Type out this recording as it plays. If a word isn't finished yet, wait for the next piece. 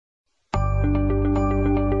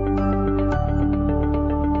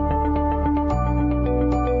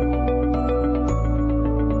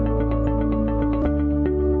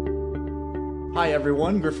Hi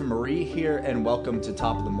everyone, Griffin Marie here, and welcome to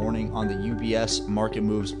Top of the Morning on the UBS Market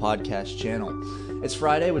Moves podcast channel. It's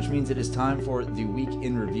Friday, which means it is time for the week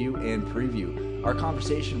in review and preview. Our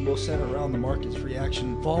conversation will center around the market's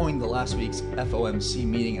reaction following the last week's FOMC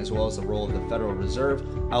meeting, as well as the role of the Federal Reserve,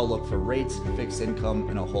 outlook for rates, fixed income,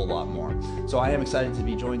 and a whole lot more. So I am excited to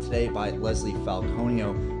be joined today by Leslie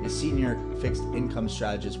Falconio, a senior fixed income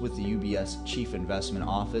strategist with the UBS Chief Investment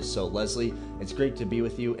Office. So Leslie, it's great to be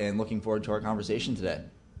with you and looking forward to our conversation today.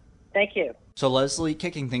 Thank you. So Leslie,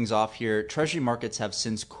 kicking things off here, Treasury markets have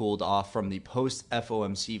since cooled off from the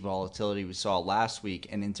post-FOMC volatility we saw last week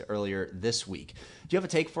and into earlier this week. Do you have a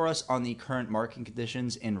take for us on the current market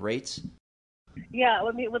conditions and rates? Yeah,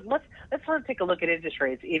 let's sort of take a look at interest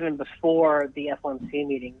rates even before the FOMC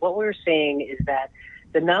meeting. What we were seeing is that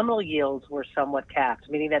the nominal yields were somewhat capped,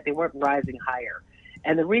 meaning that they weren't rising higher.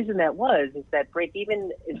 And the reason that is that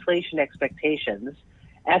break-even inflation expectations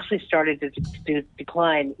actually started to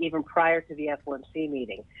decline even prior to the FOMC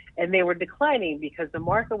meeting. And they were declining because the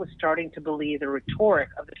market was starting to believe the rhetoric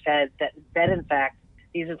of the Fed that in fact,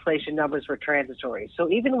 these inflation numbers were transitory. So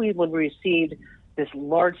even when we received this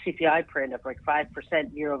large CPI print of like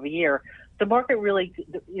 5% year over year, the market really,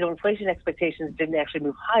 inflation expectations didn't actually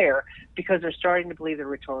move higher because they're starting to believe the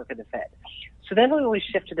rhetoric of the Fed. So then when we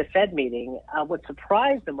shift to the Fed meeting, what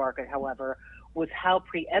surprised the market, however, was how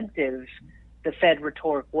preemptive the Fed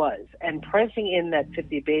rhetoric was, and pricing in that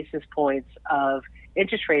 50 basis points of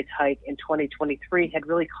interest rates hike in 2023 had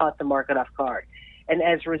really caught the market off guard. And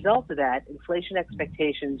as a result of that, inflation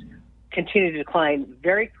expectations continue to decline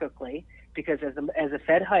very quickly because as the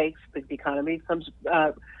Fed hikes, the economy becomes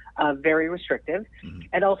very restrictive,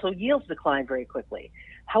 and also yields decline very quickly.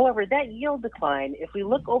 However, that yield decline, if we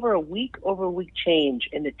look over a week change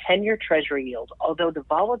in the 10-year Treasury yield, although the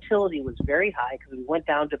volatility was very high because we went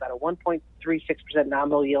down to about a 1.36%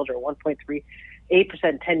 nominal yield or 1.38%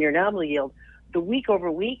 10-year nominal yield, the week over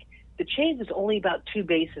week, the change is only about 2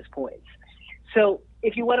 basis points. So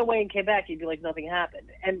if you went away and came back, you'd be like nothing happened.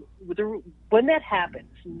 And when that happens,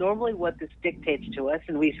 normally what this dictates to us,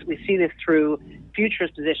 and we see this through futures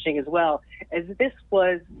positioning as well, is that this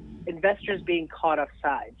was investors being caught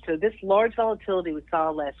offside. So this large volatility we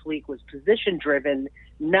saw last week was position-driven,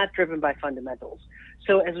 not driven by fundamentals.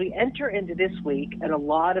 So as we enter into this week, and a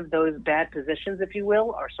lot of those bad positions, if you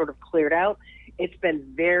will, are sort of cleared out, it's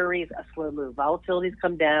been a slow move. Volatility's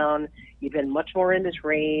come down. You've been much more in this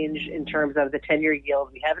range in terms of the 10-year yield.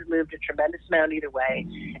 We haven't moved a tremendous amount either way.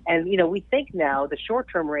 And, we think now the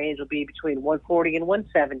short-term range will be between 140 and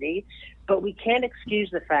 170, but we can't excuse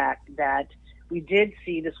the fact that we did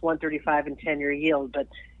see this 135 and 10-year yield. But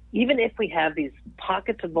even if we have these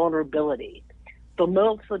pockets of vulnerability, they'll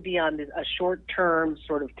mostly be on a short-term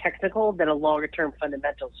sort of technical than a longer-term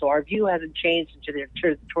fundamental. So our view hasn't changed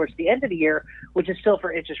towards the end of the year, which is still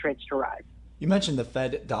for interest rates to rise. You mentioned the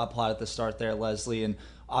Fed dot plot at the start there, Leslie, and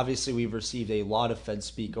obviously we've received a lot of Fed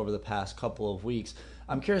speak over the past couple of weeks.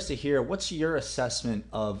 I'm curious to hear, what's your assessment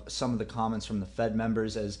of some of the comments from the Fed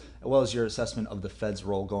members as well as your assessment of the Fed's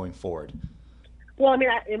role going forward? Well,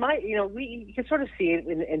 you can sort of see it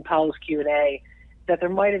in Powell's Q&A that there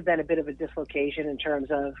might have been a bit of a dislocation in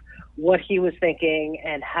terms of what he was thinking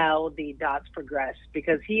and how the dots progressed,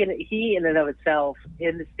 because he in and of itself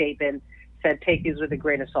in the statement said take these with a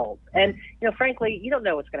grain of salt. And, frankly, you don't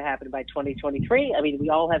know what's going to happen by 2023. We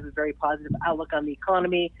all have a very positive outlook on the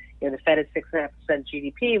economy. The Fed is 6.5%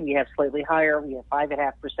 GDP. We have slightly higher. We have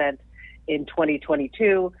 5.5% in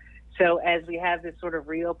 2022. So as we have this sort of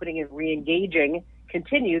reopening and re-engaging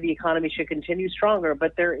continue, the economy should continue stronger,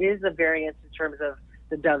 but there is a variance in terms of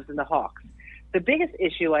the doves and the hawks. The biggest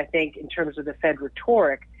issue, I think, in terms of the Fed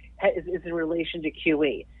rhetoric is in relation to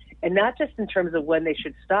QE, and not just in terms of when they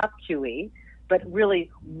should stop QE, but really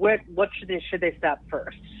what should they stop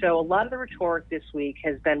first. So a lot of the rhetoric this week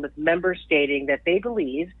has been with members stating that they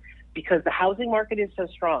believe because the housing market is so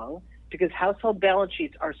strong, because household balance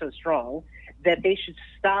sheets are so strong, that they should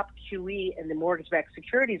stop QE in the mortgage-backed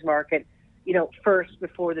securities market, first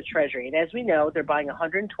before the Treasury. And as we know, they're buying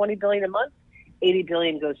 $120 billion a month. 80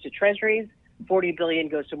 billion goes to Treasuries, 40 billion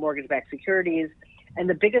goes to mortgage-backed securities. And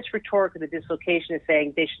the biggest rhetoric of the dislocation is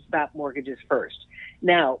saying they should stop mortgages first.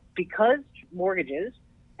 Now, because mortgages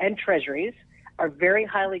and Treasuries are very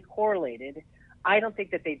highly correlated, I don't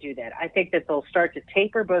think that they do that. I think that they'll start to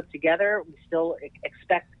taper both together. We still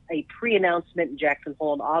expect a pre-announcement in Jackson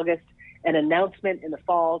Hole in August, an announcement in the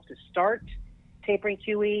fall to start tapering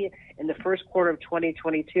QE in the first quarter of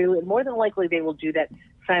 2022, and more than likely they will do that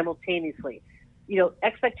simultaneously.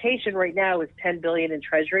 Expectation right now is 10 billion in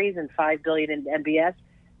Treasuries and 5 billion in MBS.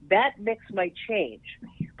 That mix might change,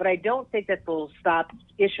 But I don't think that they'll stop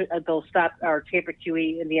our taper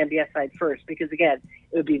QE in the MBS side first, because again,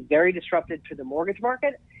 it would be very disruptive to the mortgage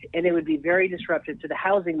market, and it would be very disruptive to the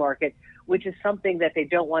housing market, which is something that they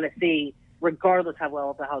don't want to see, regardless how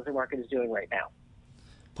well the housing market is doing right now.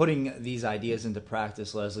 Putting these ideas into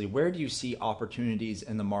practice, Leslie, where do you see opportunities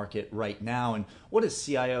in the market right now, and what is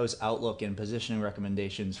CIO's outlook and positioning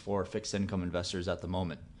recommendations for fixed income investors at the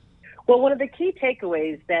moment? Well, one of the key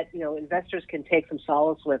takeaways that investors can take some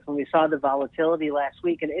solace with when we saw the volatility last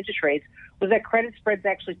week in interest rates was that credit spreads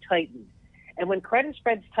actually tightened. And when credit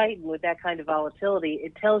spreads tighten with that kind of volatility,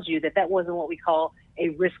 it tells you that wasn't what we call a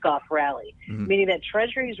risk-off rally, meaning that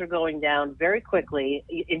treasuries were going down very quickly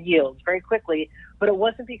in yields, very quickly, but it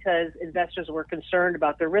wasn't because investors were concerned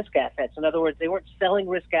about their risk assets. In other words, they weren't selling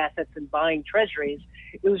risk assets and buying treasuries.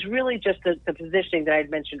 It was really just the positioning that I had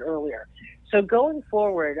mentioned earlier. So going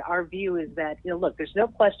forward, our view is that, look, there's no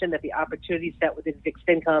question that the opportunity set within fixed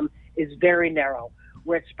income is very narrow.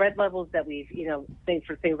 We're at spread levels that we've, think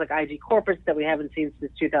for things like IG corporates that we haven't seen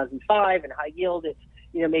since 2005, and high yield, it's,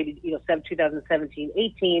 maybe, 2017,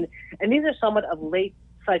 18. And these are somewhat of late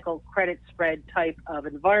cycle credit spread type of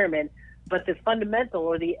environment, but the fundamental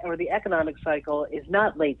or the economic cycle is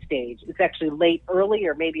not late stage. It's actually late early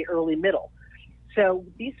or maybe early middle. So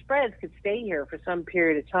these spreads could stay here for some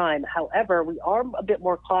period of time. However, we are a bit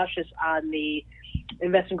more cautious on the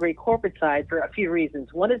investment grade corporate side for a few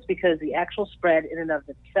reasons. One is because the actual spread in and of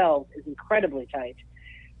itself is incredibly tight.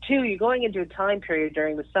 Two, you're going into a time period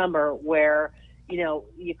during the summer where,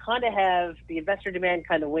 you kind of have the investor demand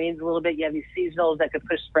kind of wanes a little bit. You have these seasonals that could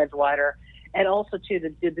push spreads wider. And also,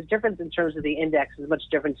 too, the difference in terms of the index is much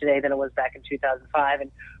different today than it was back in 2005.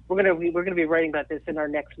 And we're going to be writing about this in our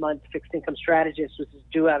next month's Fixed Income Strategist, which is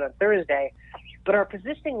due out on Thursday. But our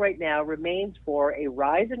positioning right now remains for a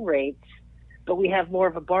rise in rates, but we have more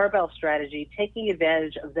of a barbell strategy, taking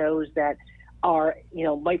advantage of those that are,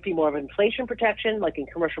 might be more of inflation protection, like in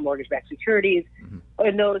commercial mortgage-backed securities,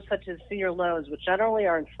 and those such as senior loans, which not only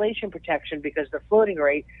are inflation protection because they're floating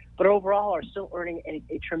rate, but overall are still earning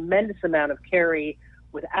a tremendous amount of carry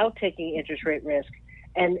without taking interest rate risk.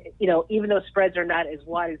 And, even though spreads are not as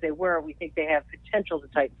wide as they were, we think they have potential to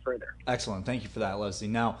tighten further. Excellent. Thank you for that, Leslie.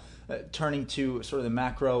 Now, turning to sort of the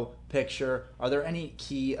macro picture, are there any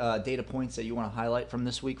key data points that you want to highlight from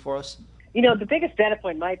this week for us? The biggest data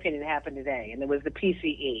point, in my opinion, happened today, and it was the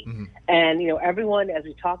PCE. And, everyone, as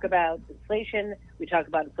we talk about inflation, we talk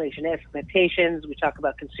about inflation expectations, we talk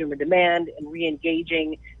about consumer demand and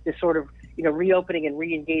reengaging this sort of, reopening and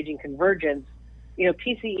reengaging convergence.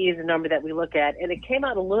 PCE is a number that we look at, and it came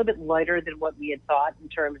out a little bit lighter than what we had thought in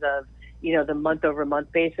terms of, the month-over-month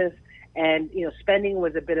basis. And, spending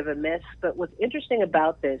was a bit of a miss. But what's interesting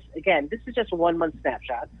about this, again, this is just a one-month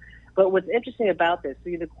snapshot. But what's interesting about this,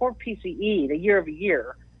 the core PCE, the year over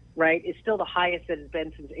year, right, is still the highest that it's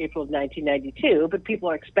been since April of 1992. But people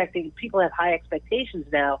have high expectations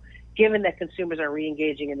now, given that consumers are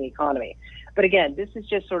reengaging in the economy. But again, this is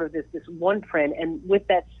just sort of this one print. And with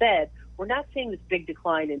that said, we're not seeing this big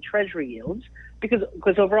decline in Treasury yields because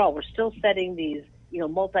overall we're still setting these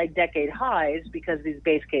multi-decade highs because of these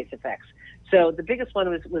base case effects. So the biggest one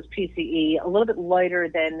was PCE, a little bit lighter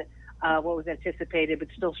than what was anticipated, but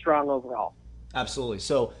still strong overall. Absolutely.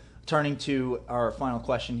 So turning to our final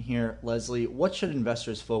question here, Leslie, what should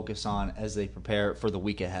investors focus on as they prepare for the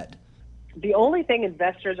week ahead? The only thing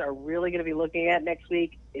investors are really going to be looking at next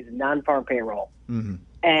week is non-farm payroll. And,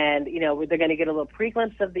 they're going to get a little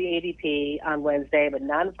pre-glimpse of the ADP on Wednesday, but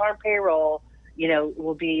non-farm payroll,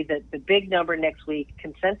 will be the big number next week.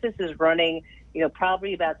 Consensus is running,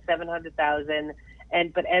 probably about 700,000.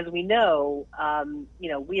 But as we know,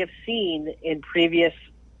 we have seen in previous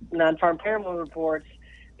non-farm payroll reports,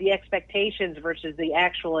 the expectations versus the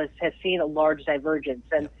actual has seen a large divergence.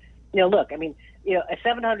 And, look, a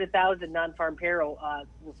 700,000 non-farm payroll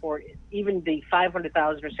report, even the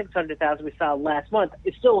 500,000 or 600,000 we saw last month,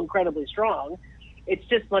 is still incredibly strong. It's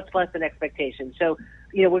just much less than expectation. So,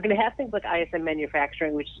 we're going to have things like ISM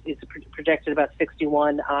manufacturing, which is projected about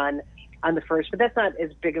 61 on the first, but that's not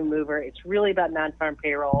as big a mover. It's really about non-farm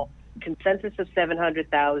payroll, consensus of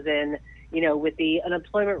 700,000, with the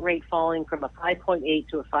unemployment rate falling from a 5.8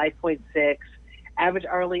 to a 5.6, average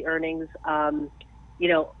hourly earnings,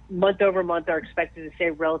 month over month are expected to stay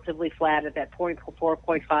relatively flat at that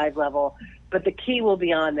 4.5 level. But the key will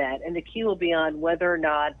be on that, and the key will be on whether or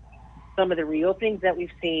not some of the reopenings that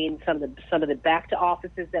we've seen, some of the back to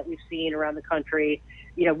offices that we've seen around the country,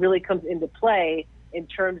 really comes into play in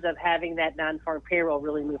terms of having that non-farm payroll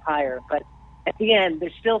really move higher. But at the end,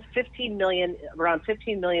 there's still around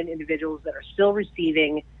 15 million individuals that are still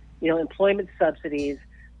receiving, employment subsidies.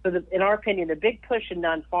 So in our opinion, the big push in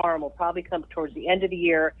non-farm will probably come towards the end of the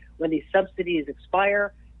year when these subsidies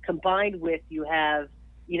expire, combined with you have,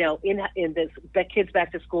 in this kids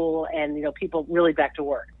back to school and, people really back to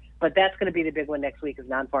work. But that's going to be the big one next week is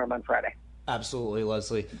non-farm on Friday. Absolutely,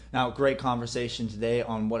 Leslie. Now, great conversation today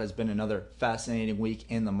on what has been another fascinating week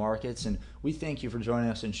in the markets. And we thank you for joining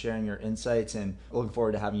us and sharing your insights, and looking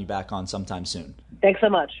forward to having you back on sometime soon. Thanks so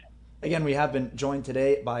much. Again, we have been joined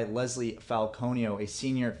today by Leslie Falconio, a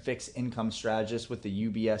senior fixed income strategist with the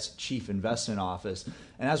UBS Chief Investment Office.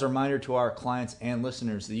 And as a reminder to our clients and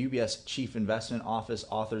listeners, the UBS Chief Investment Office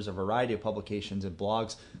authors a variety of publications and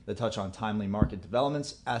blogs that touch on timely market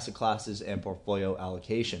developments, asset classes, and portfolio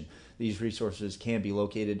allocation. These resources can be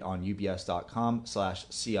located on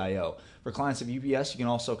ubs.com/CIO. For clients of UBS, you can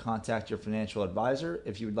also contact your financial advisor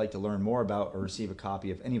if you would like to learn more about or receive a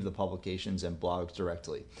copy of any of the publications and blogs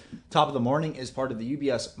directly. Top of the Morning is part of the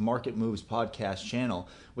UBS Market Moves podcast channel,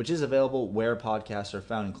 which is available where podcasts are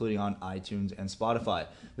found, including on iTunes and Spotify.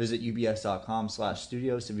 Visit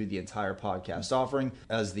ubs.com/studios to view the entire podcast offering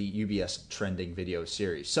as the UBS Trending video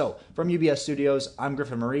series. So from UBS Studios, I'm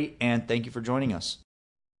Griffin Murray, and thank you for joining us.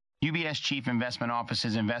 UBS Chief Investment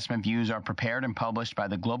Office's investment views are prepared and published by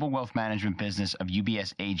the global wealth management business of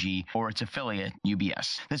UBS AG or its affiliate,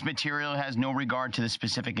 UBS. This material has no regard to the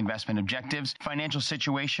specific investment objectives, financial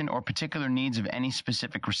situation, or particular needs of any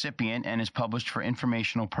specific recipient and is published for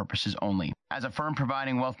informational purposes only. As a firm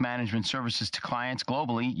providing wealth management services to clients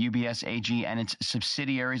globally, UBS AG and its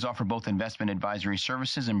subsidiaries offer both investment advisory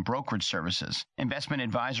services and brokerage services. Investment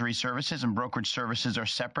advisory services and brokerage services are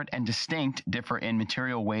separate and distinct, differ in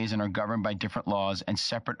material ways, and are governed by different laws and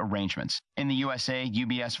separate arrangements. In the USA,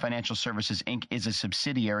 UBS Financial Services, Inc. is a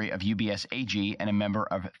subsidiary of UBS AG and a member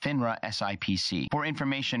of FINRA SIPC. For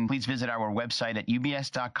information, please visit our website at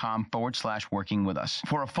ubs.com/working with us.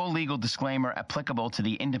 For a full legal disclaimer applicable to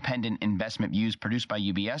the independent investment views produced by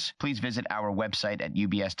UBS, please visit our website at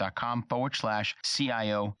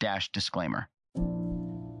ubs.com/CIO-disclaimer.